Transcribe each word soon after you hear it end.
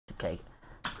Okay.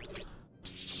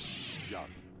 Young.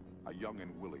 A young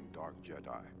and willing Dark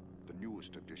Jedi. The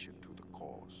newest addition to the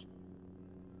cause.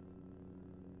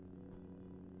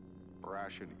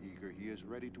 Brash and eager, he is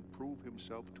ready to prove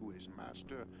himself to his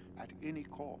master at any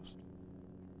cost.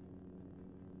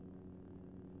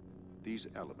 These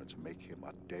elements make him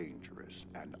a dangerous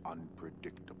and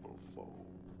unpredictable foe.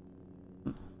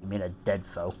 You mean a dead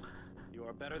foe? You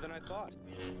are better than I thought.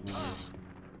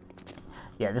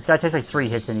 Yeah, this guy takes like 3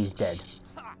 hits and he's dead.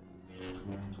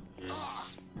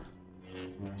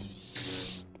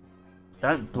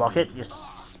 Don't block it, just...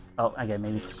 Oh, okay,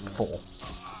 maybe 4.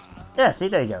 Yeah, see,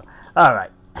 there you go.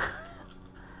 Alright.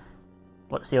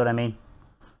 See what I mean?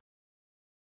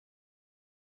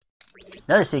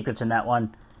 No secrets in that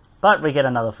one, but we get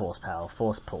another force power,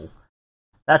 force pull.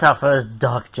 That's our first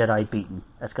Dark Jedi beaten.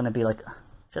 That's gonna be like...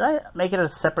 Should I make it a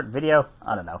separate video?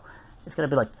 I don't know. It's gonna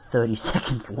be like 30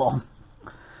 seconds long.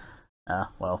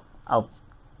 Well,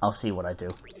 I'll see what I do.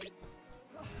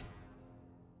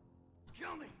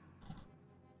 Kill me.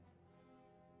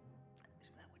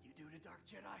 Isn't that what you do to Dark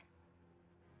Jedi?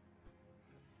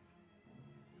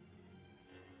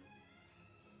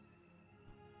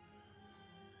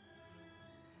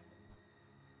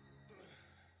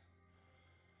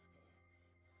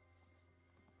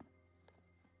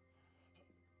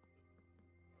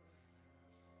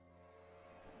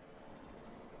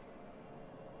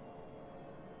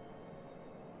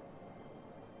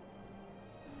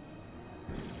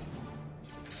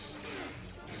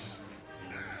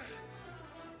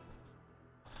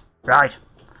 Right.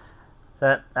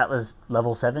 That was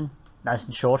level 7. Nice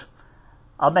and short.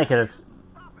 I'll make it a...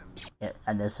 Yeah,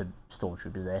 and there's some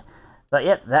stormtroopers there. But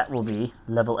yep, that will be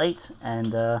level 8.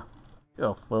 And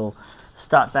we'll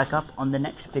start back up on the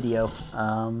next video.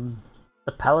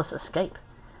 The Palace Escape.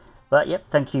 But yep,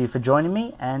 thank you for joining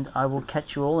me. And I will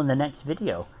catch you all in the next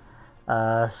video.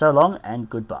 So long and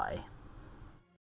goodbye.